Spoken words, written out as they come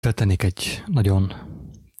Feltennék egy nagyon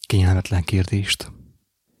kényelmetlen kérdést.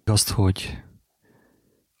 Azt, hogy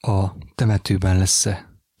a temetőben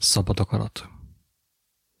lesz-e szabad akarat?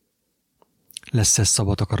 Lesz-e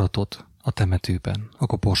szabad akaratod a temetőben, a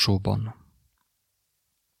koporsóban?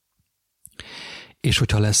 És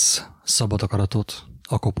hogyha lesz szabad akaratod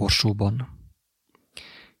a koporsóban,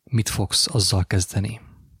 mit fogsz azzal kezdeni?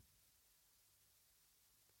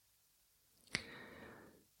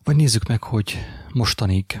 Vagy nézzük meg, hogy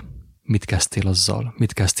mostanig mit kezdtél azzal,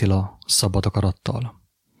 mit kezdtél a szabad akarattal.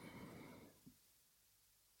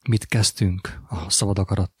 Mit kezdtünk a szabad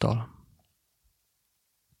akarattal?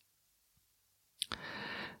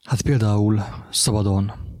 Hát például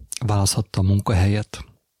szabadon választhattam munkahelyet,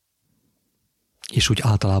 és úgy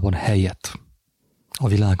általában helyet a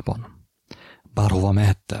világban. Bárhova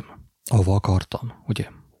mehettem, ahova akartam,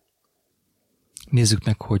 ugye? Nézzük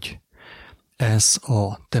meg, hogy ez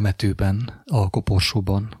a temetőben, a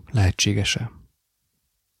koporsóban lehetséges-e.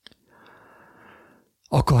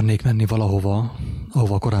 Akarnék menni valahova,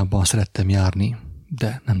 ahova korábban szerettem járni,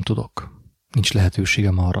 de nem tudok. Nincs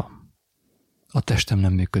lehetőségem arra. A testem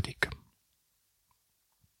nem működik.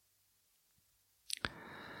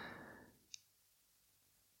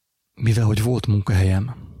 Mivel, hogy volt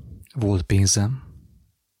munkahelyem, volt pénzem,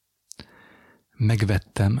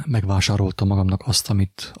 megvásároltam magamnak azt,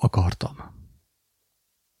 amit akartam.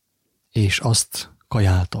 És azt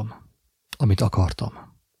kajáltam, amit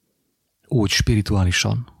akartam. Úgy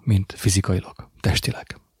spirituálisan, mint fizikailag,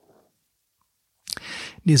 testileg.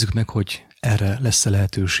 Nézzük meg, hogy erre lesz-e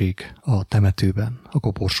lehetőség a temetőben, a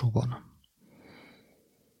koporsóban.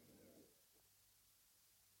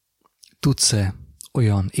 Tudsz-e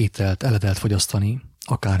olyan ételt, eledelt fogyasztani,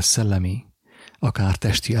 akár szellemi, akár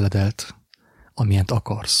testi eledelt, amilyent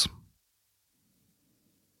akarsz?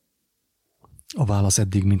 A válasz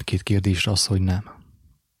eddig mindkét kérdésre az, hogy nem.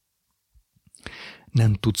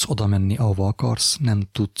 Nem tudsz oda menni, ahova akarsz, nem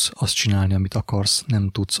tudsz azt csinálni, amit akarsz, nem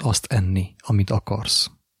tudsz azt enni, amit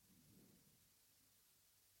akarsz.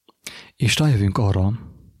 És rájövünk arra,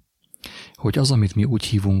 hogy az, amit mi úgy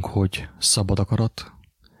hívunk, hogy szabad akarat,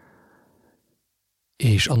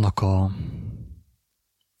 és annak a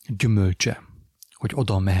gyümölcse, hogy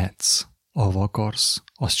oda mehetsz, ahova akarsz,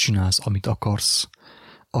 azt csinálsz, amit akarsz,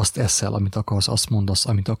 azt eszel, amit akarsz, azt mondasz,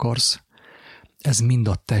 amit akarsz, ez mind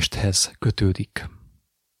a testhez kötődik.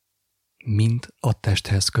 Mind a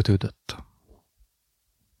testhez kötődött.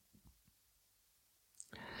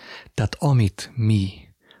 Tehát amit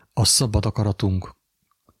mi a szabad akaratunk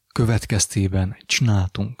következtében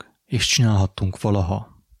csináltunk, és csinálhattunk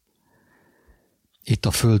valaha itt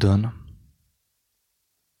a Földön,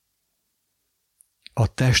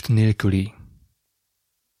 a test nélküli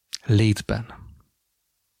létben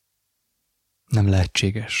nem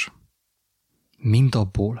lehetséges. Mind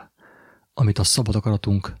abból, amit a szabad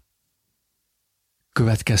akaratunk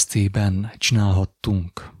következtében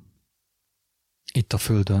csinálhattunk itt a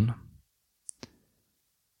Földön,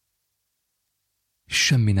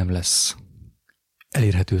 semmi nem lesz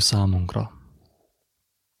elérhető számunkra.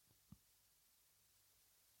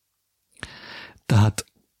 Tehát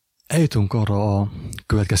eljutunk arra a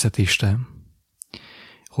következtetésre,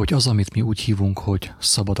 hogy az, amit mi úgy hívunk, hogy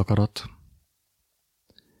szabad akarat,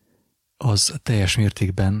 az teljes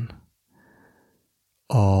mértékben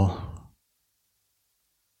a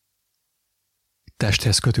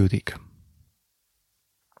testhez kötődik.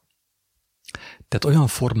 Tehát olyan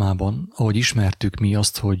formában, ahogy ismertük mi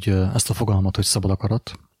azt, hogy ezt a fogalmat, hogy szabad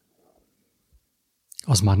akarat,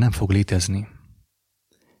 az már nem fog létezni,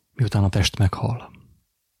 miután a test meghal.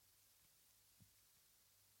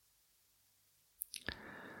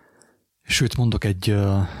 Sőt, mondok egy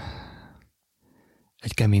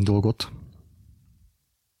kemény dolgot,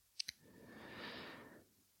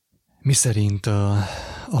 miszerint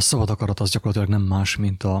a szabad akarat az gyakorlatilag nem más,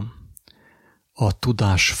 mint a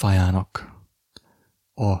tudás fájának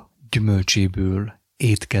a gyümölcséből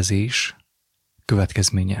étkezés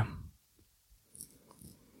következménye.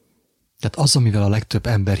 Tehát az, amivel a legtöbb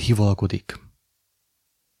ember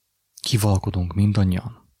hivalkodunk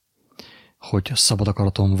mindannyian, hogy szabad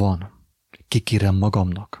akaratom van, kikérem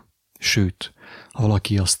magamnak, sőt, ha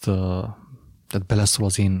valaki azt tehát beleszól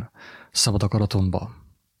az én szabad akaratomba,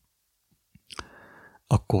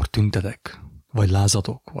 akkor tüntetek, vagy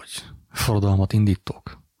lázadok, vagy forradalmat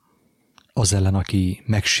indítok az ellen, aki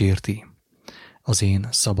megsérti az én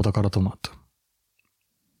szabad akaratomat.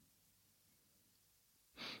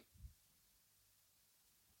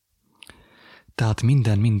 Tehát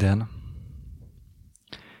minden,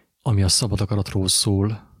 ami a szabad akaratról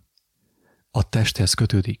szól, a testhez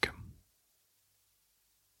kötődik.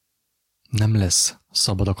 nem lesz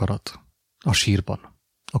szabad akarat a sírban,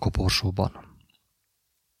 a koporsóban.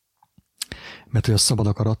 Mert hogy a szabad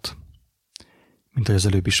akarat, mint ahogy az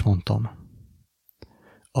előbb is mondtam,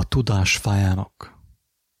 a tudás fájának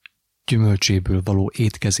gyümölcséből való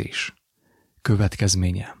étkezés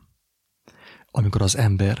következménye, amikor az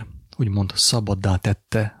ember úgymond szabaddá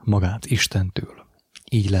tette magát Istentől.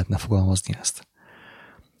 Így lehetne fogalmazni ezt.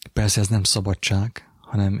 Persze ez nem szabadság,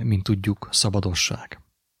 hanem, mint tudjuk, szabadosság.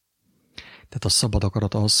 Tehát a szabad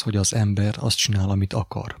akarat az, hogy az ember azt csinál, amit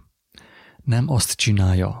akar. Nem azt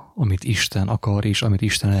csinálja, amit Isten akar, és amit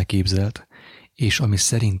Isten elképzelt, és ami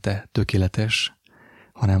szerinte tökéletes,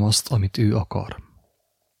 hanem azt, amit ő akar.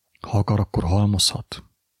 Ha akar, akkor halmozhat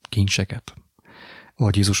kincseket.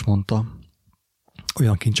 Ahogy Jézus mondta,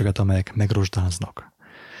 olyan kincseket, amelyek megrosdáznak,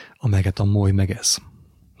 amelyeket a moly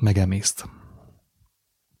megemészt.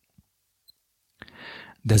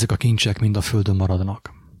 De ezek a kincsek mind a földön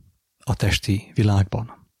maradnak, a testi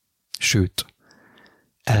világban, sőt,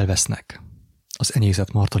 elvesznek, az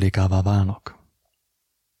enyészet martalékává válnak.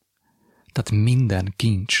 Tehát minden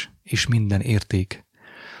kincs és minden érték,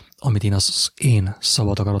 amit én az én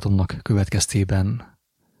szabad akaratomnak következtében,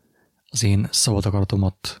 az én szabad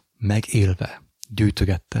akaratomat megélve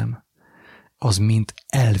gyűjtögettem, az mind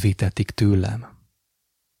elvétetik tőlem.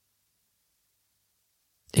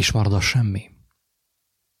 És marad a semmi.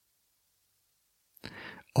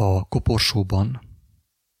 A koporsóban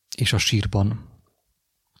és a sírban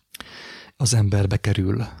az ember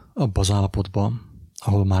bekerül abba az állapotba,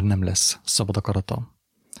 ahol már nem lesz szabad akarata,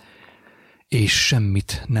 és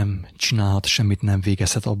semmit nem csinálhat, semmit nem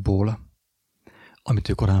végezhet abból, amit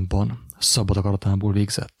ő korábban szabad akaratából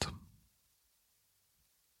végzett.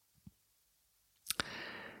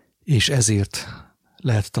 És ezért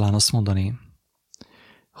lehet talán azt mondani,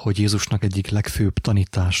 hogy Jézusnak egyik legfőbb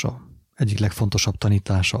tanítása, egyik legfontosabb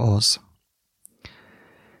tanítása az,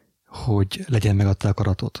 hogy legyen meg a te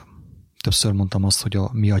akaratod. Többször mondtam azt, hogy a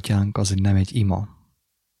mi atyánk az nem egy ima,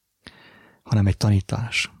 hanem egy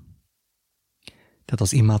tanítás. Tehát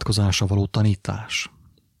az imádkozásra való tanítás.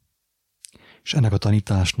 És ennek a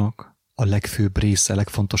tanításnak a legfőbb része,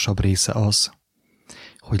 legfontosabb része az,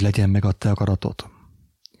 hogy legyen meg a te akaratod.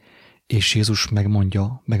 És Jézus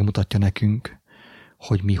megmutatja nekünk,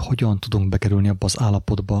 hogy mi hogyan tudunk bekerülni abba az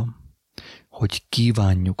állapotba, hogy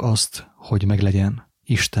kívánjuk azt, hogy meglegyen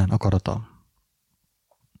Isten akarata.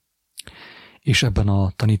 És ebben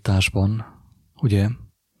a tanításban, ugye,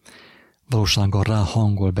 valósággal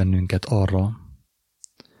ráhangol bennünket arra,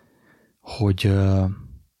 hogy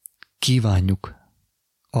kívánjuk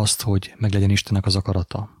azt, hogy meglegyen Istennek az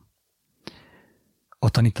akarata. A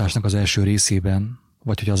tanításnak az első részében,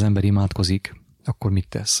 vagy hogy az ember imádkozik, akkor mit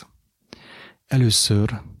tesz?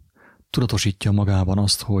 Először tudatosítja magában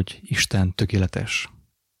azt, hogy Isten tökéletes.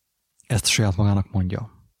 Ezt saját magának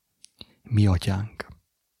mondja. Mi atyánk,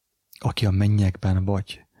 aki a mennyekben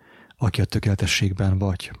vagy, aki a tökéletességben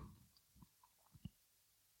vagy.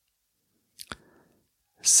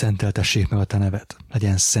 Szenteltessék meg a te neved,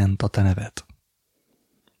 legyen szent a te neved.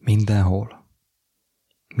 Mindenhol,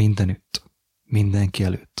 mindenütt, mindenki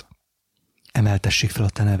előtt. Emeltessék fel a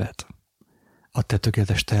te neved, a te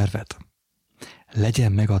tökéletes terved.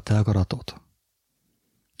 Legyen meg a te akaratod.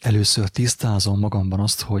 Először tisztázom magamban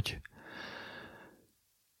azt, hogy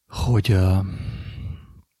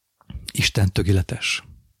Isten tökéletes.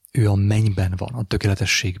 Ő a mennyben van, a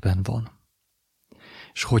tökéletességben van.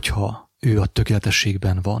 És hogyha ő a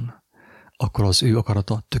tökéletességben van, akkor az ő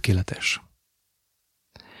akarata tökéletes.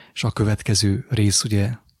 És a következő rész,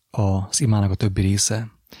 ugye, az imának a többi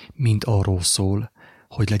része, mind arról szól,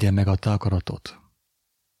 hogy legyen meg a te akaratod.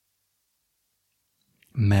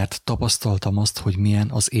 Mert tapasztaltam azt, hogy milyen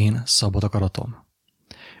az én szabad akaratom,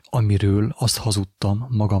 amiről azt hazudtam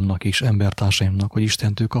magamnak és embertársaimnak, hogy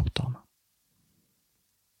Istentől kaptam.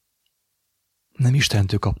 Nem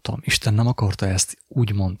Istentől kaptam. Isten nem akarta ezt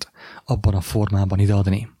úgymond abban a formában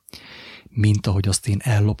ideadni, mint ahogy azt én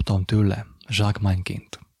elloptam tőle,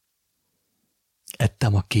 zsákmányként.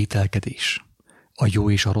 Ettem a kételkedés, a jó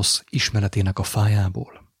és a rossz ismeretének a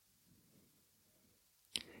fájából.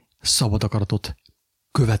 Szabad akaratot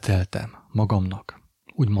követeltem magamnak,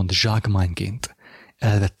 úgymond zsákmányként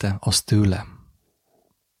elvettem azt tőle.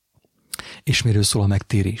 És miről szól a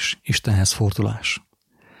megtérés, Istenhez fordulás?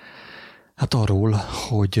 Hát arról,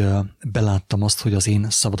 hogy beláttam azt, hogy az én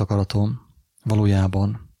szabad akaratom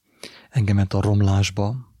valójában engemet a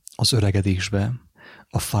romlásba, az öregedésbe,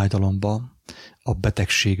 a fájdalomba, a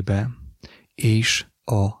betegségbe és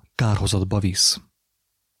a kárhozatba visz.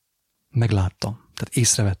 Megláttam, tehát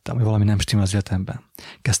észrevettem, hogy valami nem stimmel az életemben.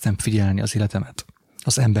 Kezdtem figyelni az életemet,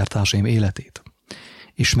 az embertársaim életét.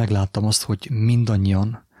 és megláttam azt, hogy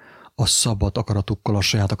mindannyian a szabad akaratukkal, a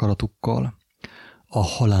saját akaratukkal a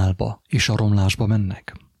halálba és a romlásba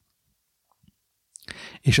mennek.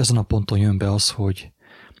 És ezen a ponton jön be az, hogy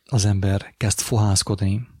az ember kezd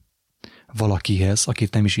fohászkodni valakihez,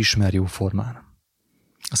 akit nem is ismer jóformán.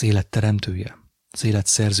 Az élet teremtője, az élet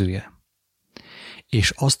szerzője.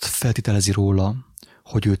 És azt feltételezi róla,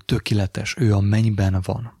 hogy ő tökéletes, ő a mennyben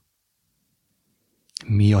van.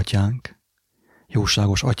 Mi atyánk,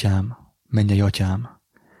 jóságos atyám, mennyei atyám,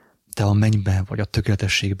 te a mennyben vagy, a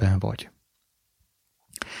tökéletességben vagy.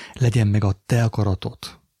 Legyen meg a te akaratod,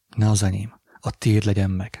 ne az enyém, a tiéd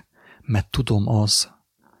legyen meg, mert tudom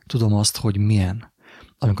azt, hogy milyen,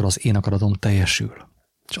 amikor az én akaratom teljesül,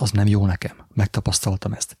 és az nem jó nekem.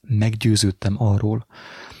 Megtapasztaltam ezt, meggyőződtem arról,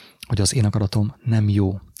 hogy az én akaratom nem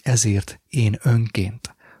jó, ezért én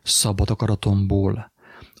önként szabad akaratomból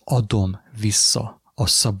adom vissza a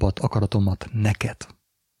szabad akaratomat neked.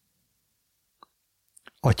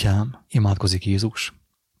 Atyám, imádkozik Jézus,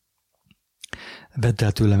 vedd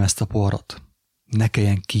el tőlem ezt a poharat, ne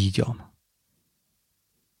kelljen kígyam.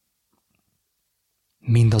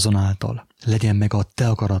 Mindazonáltal legyen meg a te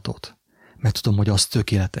akaratod, mert tudom, hogy az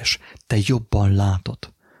tökéletes. Te jobban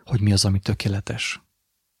látod, hogy mi az, ami tökéletes.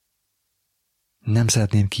 Nem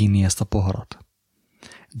szeretném kínni ezt a poharat,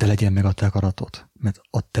 de legyen meg a te akaratod, mert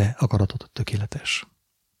a te akaratod tökéletes.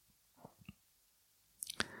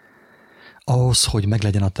 Ahhoz, hogy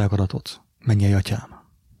meglegyen a te akaratod, mennyei atyám,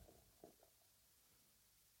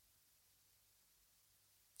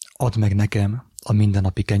 add meg nekem a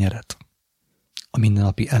mindennapi kenyeret, a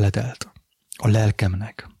mindennapi eledelt, a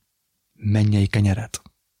lelkemnek, mennyei kenyeret,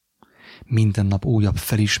 minden nap újabb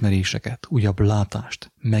felismeréseket, újabb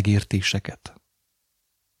látást, megértéseket.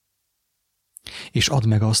 És add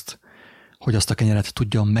meg azt, hogy azt a kenyeret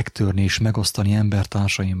tudjam megtörni és megosztani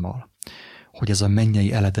embertársaimmal, hogy ez a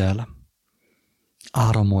mennyei eledel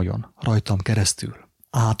áramoljon rajtam keresztül,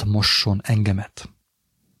 átmosson engemet.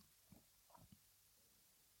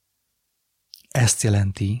 Ezt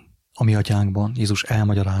jelenti, a mi atyánkban Jézus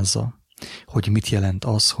elmagyarázza, hogy mit jelent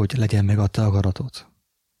az, hogy legyen meg a te akaratod.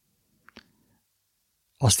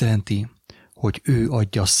 Azt jelenti, hogy ő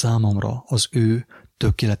adja számomra az ő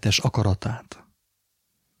tökéletes akaratát,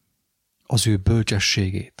 az ő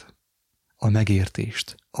bölcsességét, a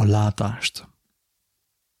megértést, a látást,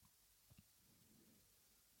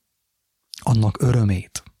 annak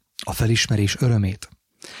örömét, a felismerés örömét.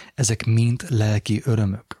 Ezek mind lelki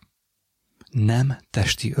örömök, nem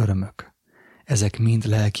testi örömök. Ezek mind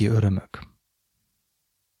lelki örömök.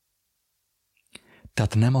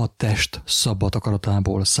 Tehát nem a test szabad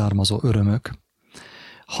akaratából származó örömök,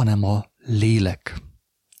 hanem a lélek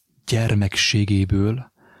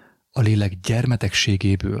gyermekségéből, a lélek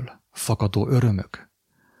gyermetegségéből fakadó örömök,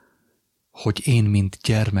 hogy én, mint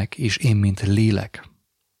gyermek, és én, mint lélek,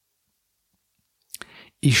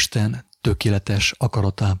 Isten tökéletes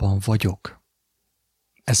akaratában vagyok.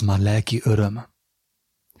 Ez már lelki öröm,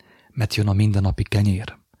 mert jön a mindennapi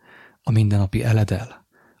kenyér, a mindennapi eledel,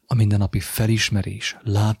 a mindennapi felismerés,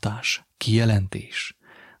 látás, kijelentés,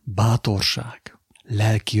 bátorság,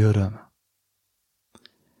 lelki öröm.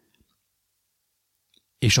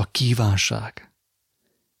 És a kívánság,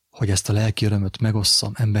 hogy ezt a lelki örömöt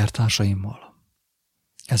megosszam embertársaimmal.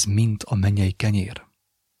 Ez mind a mennyei kenyér,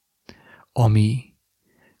 ami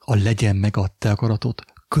a legyen meg a te akaratod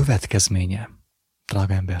következménye,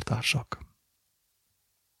 drága embertársak.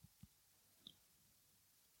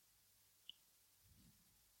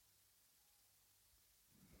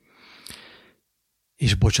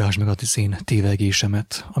 És bocsáss meg az én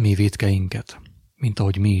tévegésemet, a mi vétkeinket, mint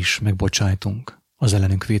ahogy mi is megbocsájtunk az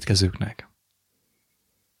ellenünk vétkezőknek.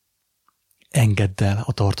 Engedd el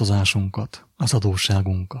a tartozásunkat, az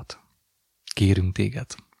adósságunkat. Kérünk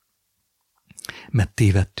téged. Mert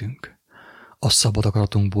tévedtünk. A szabad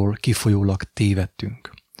akaratunkból kifolyólag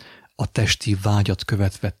tévedtünk. A testi vágyat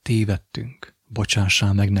követve tévedtünk.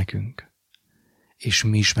 Bocsássál meg nekünk. És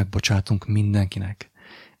mi is megbocsátunk mindenkinek,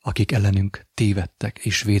 akik ellenünk tévedtek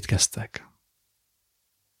és vétkeztek.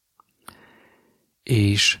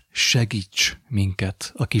 És segíts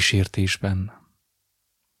minket a kísértésben.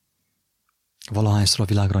 Valahányszor a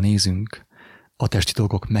világra nézünk, a testi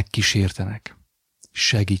dolgok megkísértenek.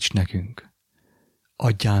 Segíts nekünk.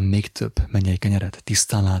 Adjál még több mennyei kenyeret,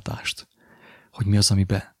 tisztánlátást, hogy mi az,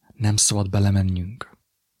 amibe nem szabad belemennünk.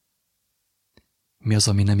 Mi az,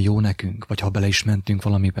 ami nem jó nekünk, vagy ha bele is mentünk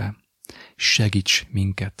valamibe. Segíts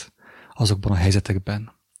minket azokban a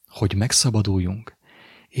helyzetekben, hogy megszabaduljunk,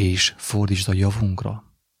 és fordítsd a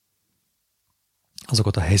javunkra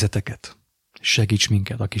azokat a helyzeteket. Segíts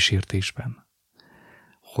minket a kísértésben,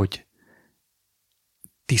 hogy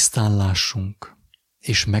tisztán lássunk,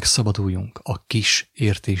 és megszabaduljunk a kis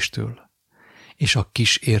értéstől, és a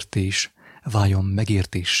kis értés váljon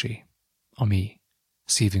megértéssé a mi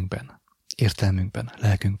szívünkben, értelmünkben,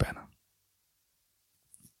 lelkünkben.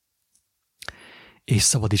 És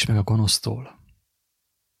szabadíts meg a gonosztól.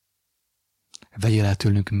 Vegyél el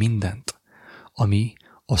tőlünk mindent, ami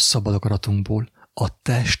a szabad akaratunkból, a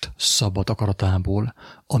test szabad akaratából,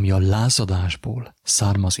 ami a lázadásból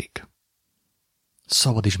származik.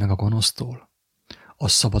 Szabadíts meg a gonosztól, a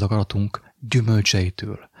szabad akaratunk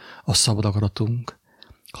gyümölcseitől, a szabad akaratunk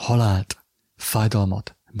halált,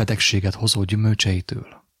 fájdalmat, betegséget hozó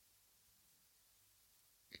gyümölcseitől.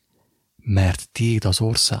 Mert tiéd az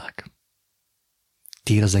ország,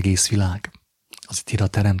 tiéd az egész világ, az tiéd a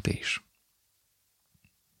teremtés,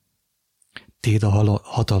 tiéd a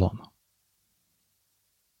hatalom,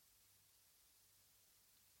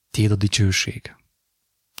 tiéd a dicsőség,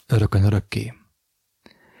 örökön örökké.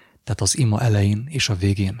 Tehát az ima elején és a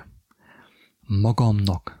végén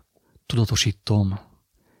magamnak tudatosítom,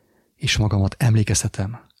 és magamat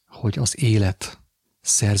emlékeztetem, hogy az élet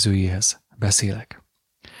szerzőjéhez beszélek.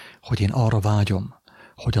 Hogy én arra vágyom,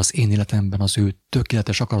 hogy az én életemben az ő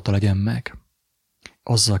tökéletes akarata legyen meg.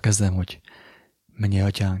 Azzal kezdem, hogy mennyei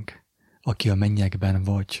atyánk, aki a mennyekben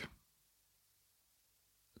vagy.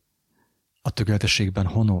 A tökéletességben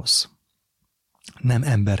honosz. Nem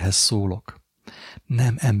emberhez szólok.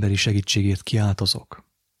 Nem emberi segítségért kiáltozok.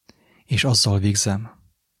 És azzal végzem,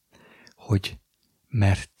 hogy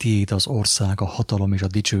mert tiéd az ország, a hatalom és a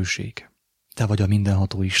dicsőség. Te vagy a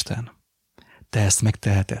mindenható Isten. Te ezt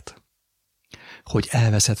megteheted, hogy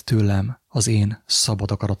elveszed tőlem az én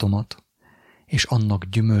szabad akaratomat, és annak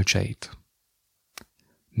gyümölcseit.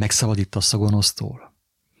 Megszabadítasz a gonosztól,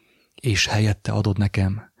 és helyette adod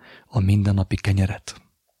nekem a mindennapi kenyeret,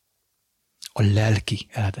 a lelki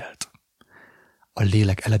eledelt, a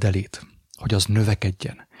lélek eledelét, hogy az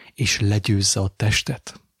növekedjen, és legyőzze a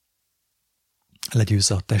testet,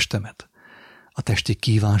 legyőzze a testemet, a testi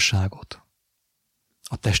kívánságot,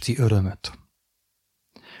 a testi örömöt,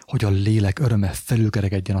 hogy a lélek öröme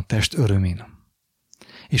felülkerekedjen a test örömén,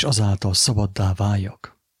 és azáltal szabaddá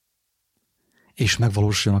váljak, és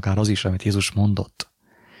megvalósuljon akár az is, amit Jézus mondott,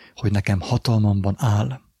 hogy nekem hatalmamban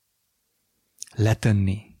áll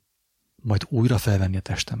letenni, majd újra felvenni a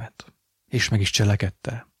testemet, és meg is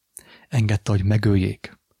cselekedte, engedte, hogy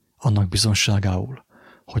megöljék, annak bizonságául,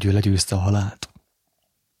 hogy ő legyőzte a halált.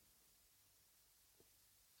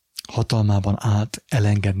 Hatalmában állt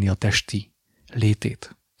elengedni a testi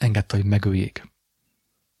létét, engedte, hogy megöljék.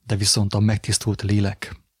 De viszont a megtisztult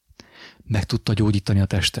lélek meg tudta gyógyítani a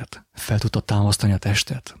testet, fel tudta támasztani a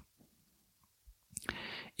testet,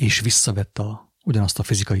 és visszavette ugyanazt a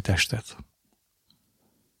fizikai testet,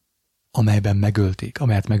 amelyben megölték,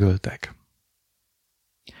 amelyet megöltek.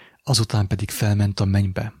 Azután pedig felment a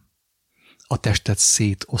mennybe. A testet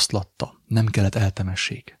szétoszlatta, nem kellett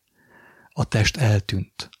eltemesség. A test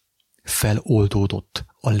eltűnt, feloldódott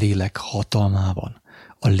a lélek hatalmában,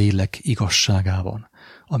 a lélek igazságában,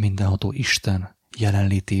 a mindenható Isten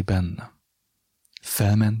jelenlétében.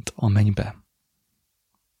 Felment a mennybe.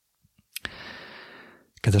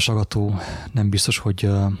 Kedves hallgató, nem biztos, hogy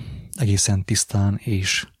egészen tisztán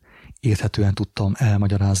és érthetően tudtam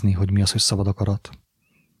elmagyarázni, hogy mi az, hogy szabad akarat.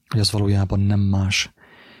 Hogy az valójában nem más,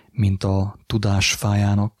 mint a tudás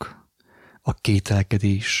fájának, a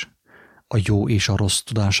kételkedés, a jó és a rossz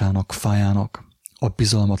tudásának fájának, a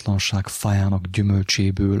bizalmatlanság fájának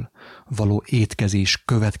gyümölcséből való étkezés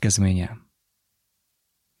következménye.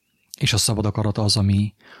 És a szabad akarat az,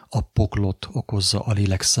 ami a poklot okozza a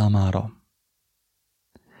lélek számára.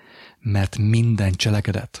 Mert minden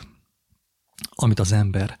cselekedet, amit az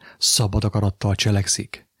ember szabad akarattal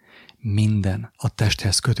cselekszik, minden a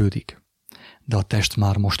testhez kötődik, de a test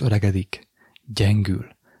már most öregedik,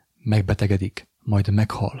 gyengül, megbetegedik, majd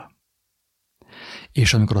meghal.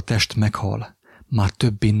 És amikor a test meghal, már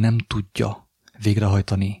többé nem tudja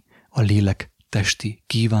végrehajtani a lélek testi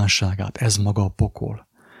kívánságát, ez maga a pokol.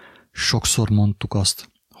 Sokszor mondtuk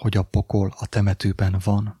azt, hogy a pokol a temetőben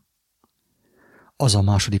van. Az a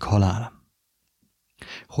második halál.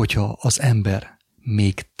 Hogyha az ember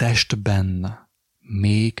még testben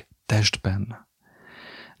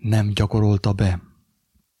nem gyakorolta be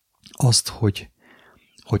azt, hogy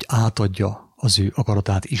átadja az ő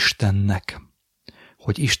akaratát Istennek,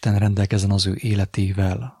 hogy Isten rendelkezzen az ő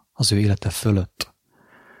életével, az ő élete fölött,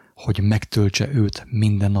 hogy megtöltse őt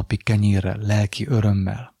mindennapi kenyérrel, lelki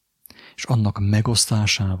örömmel, és annak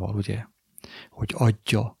megosztásával, ugye, hogy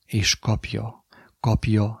adja és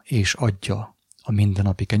kapja és adja a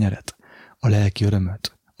mindennapi kenyeret, a lelki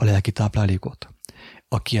örömöt, a lelki táplálékot,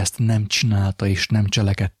 aki ezt nem csinálta és nem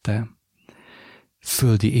cselekedte,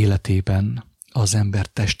 földi életében az ember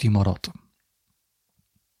testi marad.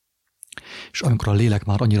 És amikor a lélek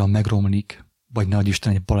már annyira megromlik, vagy ne adj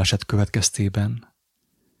Isten egy baleset következtében,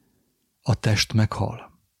 a test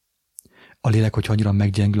meghal. A lélek, hogyha annyira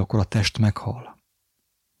meggyengül, akkor a test meghal.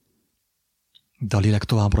 De a lélek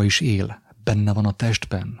továbbra is él, benne van a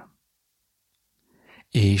testben.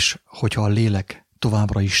 És hogyha a lélek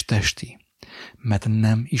továbbra is testi, mert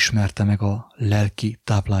nem ismerte meg a lelki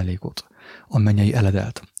táplálékot, a mennyei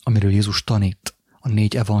eledelt, amiről Jézus tanít a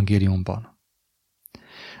 4 evangéliumban,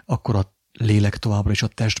 akkor a lélek továbbra is a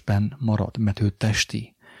testben marad, mert ő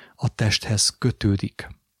testi, a testhez kötődik.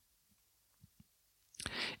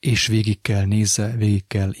 És végig kell nézze, végig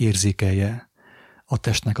kell érzékelje a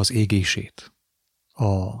testnek az égését,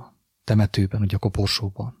 a temetőben, ugye a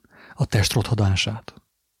koporsóban, a test rothadását,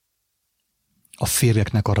 a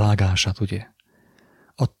férgeknek a rágását, ugye,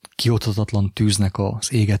 a kiolthatatlan tűznek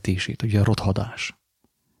az égetését, ugye a rothadás.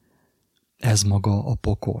 Ez maga a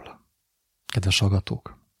pokol, kedves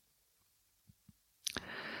hallgatók.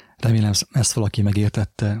 Remélem ezt valaki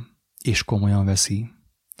megértette, és komolyan veszi,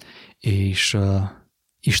 és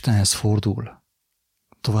Istenhez fordul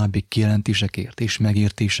további kijelentésekért és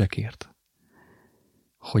megértésekért,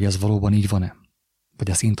 hogy ez valóban így van-e, vagy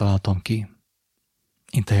ezt én találtam ki.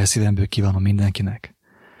 Én teljes szívemből kívánom mindenkinek,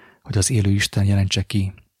 hogy az élő Isten jelentse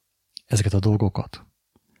ki ezeket a dolgokat,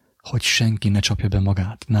 hogy senki ne csapja be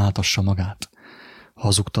magát, ne áltassa magát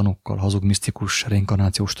hazug tanokkal, hazug misztikus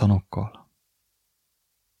reinkarnációs tanokkal.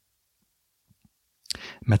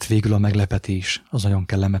 Mert végül a meglepetés az nagyon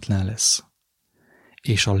kellemetlen lesz,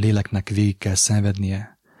 és a léleknek végig kell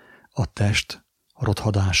szenvednie a test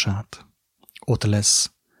rothadását.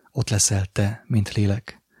 Ott leszel te, mint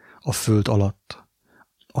lélek, a föld alatt,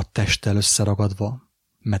 a testtel összeragadva,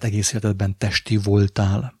 mert egész életedben testi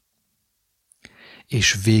voltál,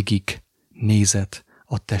 és végig nézed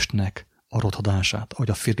a testnek a rothadását, ahogy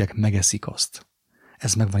a férgek megeszik azt.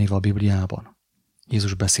 Ez meg van írva a Bibliában.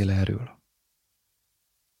 Jézus beszél erről.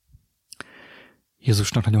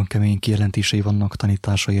 Jézusnak nagyon kemény kijelentései vannak,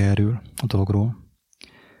 tanításai erről a dologról.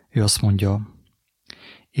 Ő azt mondja,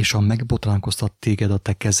 és ha megbotránkoztat téged a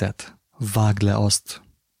te kezed, vágd le azt,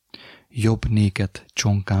 jobb néked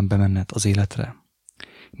csonkán bemenned az életre,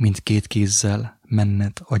 mint 2 kézzel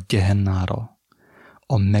menned a Gehennára,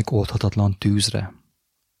 a megoldhatatlan tűzre,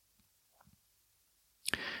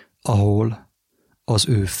 ahol az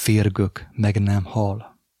ő férgök meg nem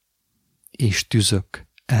hal, és tüzök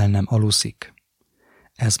el nem aluszik.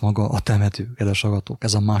 Ez maga a temető, kedves hallgatók,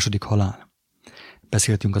 ez a második halál.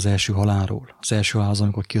 Beszéltünk az első halálról. Az első halál az,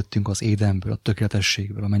 amikor kijöttünk az Édenből, a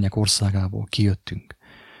tökéletességből, a mennyek országából kijöttünk.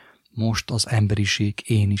 Most az emberiség,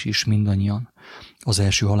 én is és mindannyian az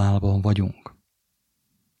első halálban vagyunk.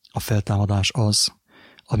 A feltámadás az,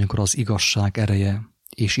 amikor az igazság ereje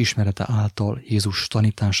és ismerete által, Jézus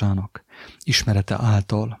tanításának ismerete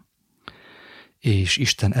által és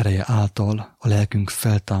Isten ereje által a lelkünk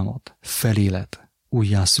feltámad, feléled,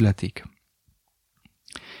 újjá születik,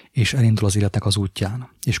 és elindul az életnek az útján,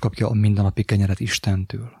 és kapja a mindennapi kenyeret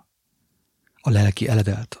Istentől. A lelki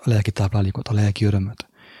eledelt, a lelki táplálékot, a lelki örömöt,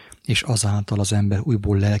 és azáltal az ember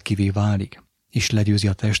újból lelkivé válik, és legyőzi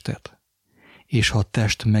a testet. És ha a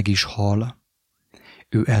test meg is hal,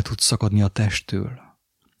 ő el tud szakadni a testtől.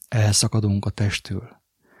 Elszakadunk a testtől.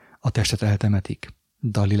 A testet eltemetik,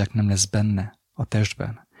 de a lélek nem lesz benne, a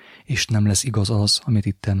testben, és nem lesz igaz az, amit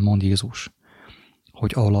itten mond Jézus,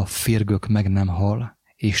 hogy ahol a férgök meg nem hal,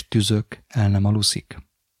 és tüzök el nem aluszik.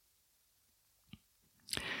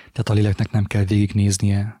 Tehát a léleknek nem kell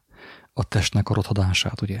végignéznie a testnek a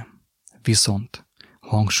rothadását, ugye? Viszont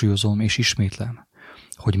hangsúlyozom és ismétlem,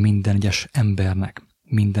 hogy minden egyes embernek,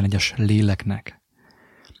 minden egyes léleknek,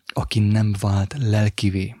 aki nem vált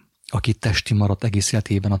lelkivé, aki testi maradt egész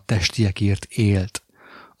életében, a testiekért élt,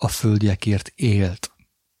 a földiekért élt,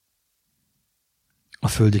 a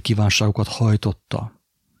földi kívánságokat hajtotta,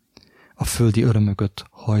 a földi örömöket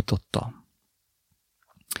hajtotta,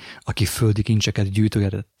 aki földi kincseket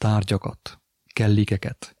gyűjtögetett, tárgyakat,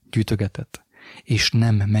 kellékeket gyűjtögetett, és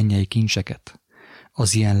nem mennyei kincseket,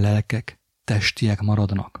 az ilyen lelkek testiek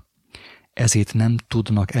maradnak, ezért nem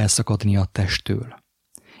tudnak elszakadni a testtől,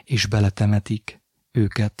 és beletemetik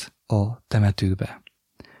őket a temetőbe,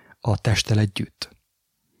 a testtel együtt.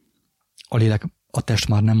 A test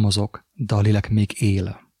már nem mozog, de a lélek még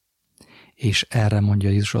él. És erre mondja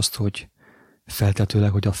Jézus azt, hogy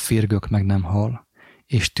feltetőleg, hogy a férgök meg nem hal,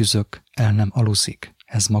 és tüzök el nem aluszik.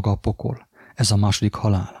 Ez maga a pokol, ez a második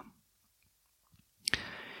halál.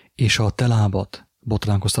 És ha a te lábad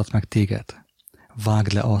botránkoztat meg téged,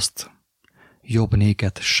 vágd le azt, jobb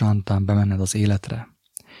néked sántán bemenned az életre,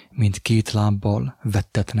 mint 2 lábbal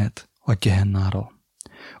vettetned a Gehennára,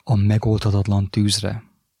 a megoldhatatlan tűzre,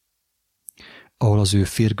 ahol az ő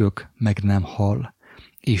férgök meg nem hal,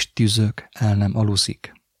 és tüzök el nem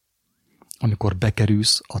aluszik. Amikor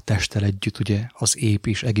bekerülsz a testtel együtt, ugye, az ép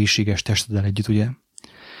és egészséges testeddel együtt, ugye,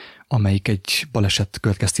 amelyik egy baleset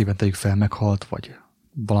következtében tegyük fel meghalt, vagy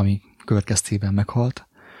valami következtében meghalt,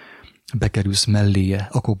 bekerülsz melléje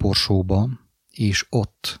a koporsóba, és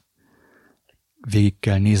ott végig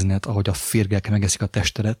kell nézned, ahogy a férgek megeszik a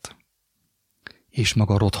testedet, és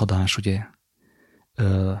maga a rothadás, ugye,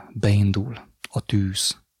 beindul, a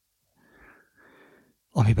tűz,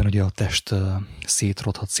 amiben ugye a test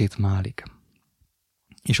szétrothad, szétmálik,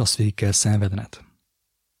 és azt végig kell szenvedned.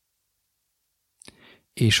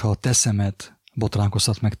 És ha a te szemed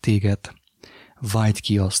botránkoztat meg téged, vágyd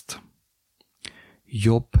ki azt.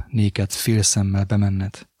 Jobb néked fél szemmel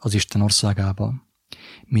bemenned az Isten országába,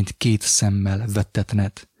 mint 2 szemmel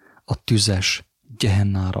vettetned a tüzes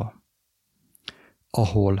Gehennára,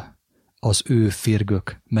 ahol az ő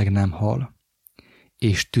férgök meg nem hal,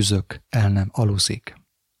 és tüzök el nem aluszik.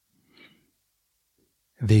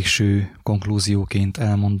 Végső konklúzióként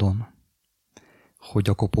elmondom, hogy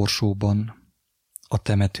a koporsóban, a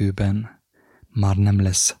temetőben már nem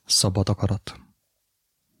lesz szabad akarat.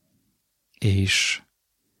 És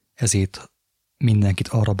ezért mindenkit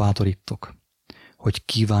arra bátorítok, hogy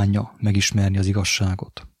kívánja megismerni az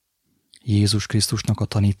igazságot, Jézus Krisztusnak a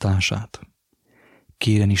tanítását,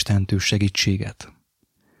 kérjen Istentől segítséget,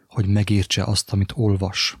 hogy megértse azt, amit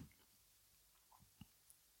olvas,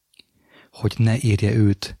 hogy ne érje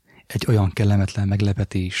őt egy olyan kellemetlen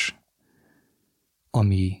meglepetés,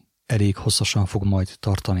 ami elég hosszasan fog majd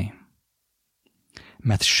tartani,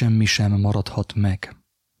 mert semmi sem maradhat meg,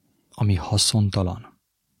 ami haszontalan.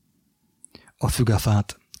 A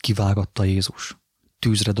fügefát kivágatta Jézus,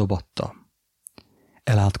 tűzre dobatta,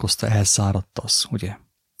 elátkozta, elszáradtasz, ugye,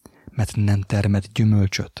 mert nem termed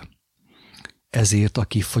gyümölcsöt. Ezért,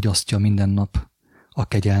 aki fogyasztja minden nap a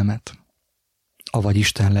kegyelmet, avagy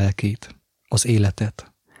Isten lelkét, az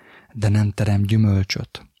életet, de nem terem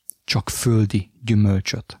gyümölcsöt, csak földi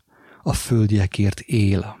gyümölcsöt, a földiekért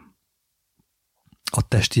él, a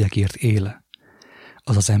testiekért él,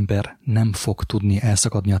 az az ember nem fog tudni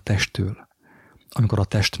elszakadni a testtől, amikor a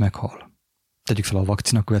test meghal. Tegyük fel a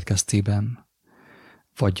vakcina következtében,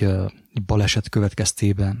 vagy egy baleset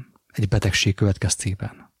következtében, egy betegség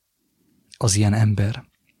következtében. Az ilyen ember,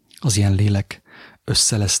 az ilyen lélek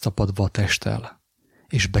össze lesz tapadva a testtel,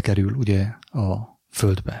 és bekerül ugye a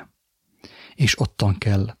földbe. És ottan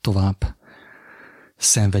kell tovább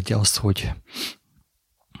szenvedje azt, hogy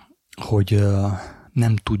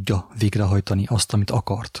nem tudja végrehajtani azt, amit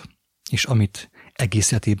akart, és amit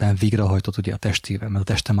egész életében végrehajtott ugye a testével, mert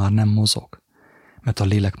a teste már nem mozog, mert a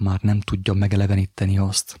lélek már nem tudja megeleveníteni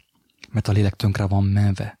azt, mert a lélek tönkre van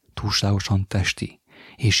menve, túlságosan testi,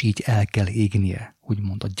 és így el kell égnie,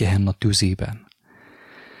 úgymond a Gehenna tűzében.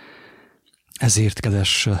 Ezért,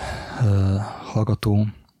 kedves hallgató,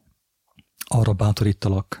 arra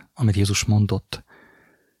bátorítalak, amit Jézus mondott,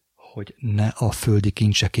 hogy ne a földi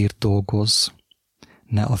kincsekért dolgozz,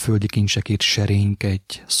 ne a földi kincsekért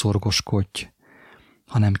serénykedj, szorgoskodj,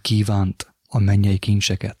 hanem kívánt a mennyei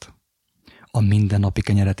kincseket, a mindennapi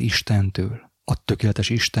kenyeret Istentől, a tökéletes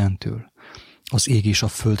Istentől, az ég és a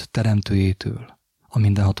föld teremtőjétől, a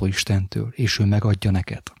mindenható Istentől, és ő megadja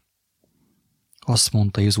neked. Azt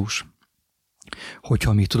mondta Jézus,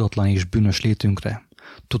 hogyha mi tudatlan és bűnös létünkre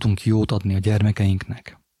tudunk jót adni a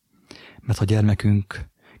gyermekeinknek, mert ha gyermekünk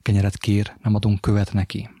kenyeret kér, nem adunk követ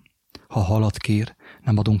neki, ha halat kér,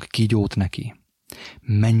 nem adunk kígyót neki,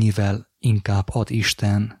 mennyivel inkább ad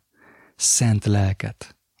Isten szent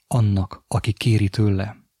lelket annak, aki kéri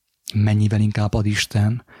tőle, mennyivel inkább ad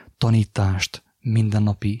Isten tanítást,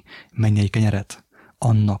 mindennapi mennyei kenyeret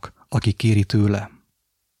annak, aki kéri tőle.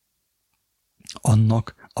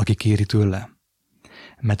 Annak, aki kéri tőle.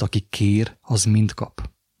 Mert aki kér, az mind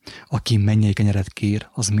kap. Aki mennyei kenyeret kér,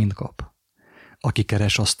 az mind kap. Aki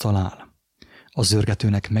keres, az talál. A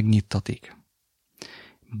zörgetőnek megnyittatik.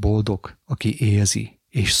 Boldog, aki élzi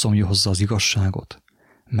és szomjú hozzá az igazságot,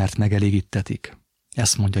 mert megelégítetik.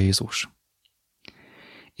 Ezt mondja Jézus.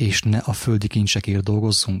 És ne a földi kincsekért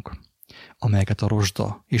dolgozzunk, amelyeket a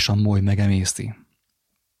rozsda és a moly megemészti,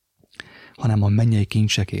 hanem a mennyei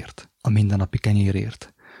kincsekért, a mindennapi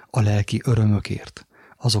kenyérért, a lelki örömökért,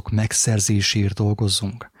 azok megszerzéséért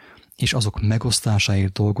dolgozzunk, és azok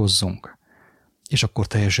megosztásáért dolgozzunk, és akkor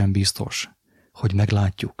teljesen biztos, hogy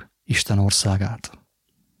meglátjuk Isten országát,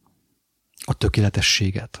 a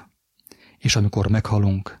tökéletességet, és amikor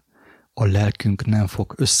meghalunk, a lelkünk nem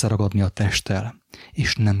fog összeragadni a testtel,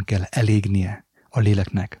 és nem kell elégnie a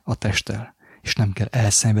léleknek a testtel, és nem kell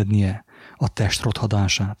elszenvednie a test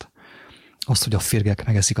rothadását, azt, hogy a férgek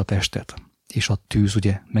megeszik a testet, és a tűz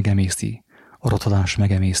ugye megemészti, a rothadás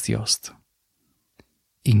megemészti azt.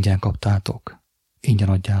 Ingyen kaptátok, ingyen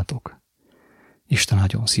adjátok. Isten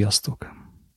áldjon, sziasztok!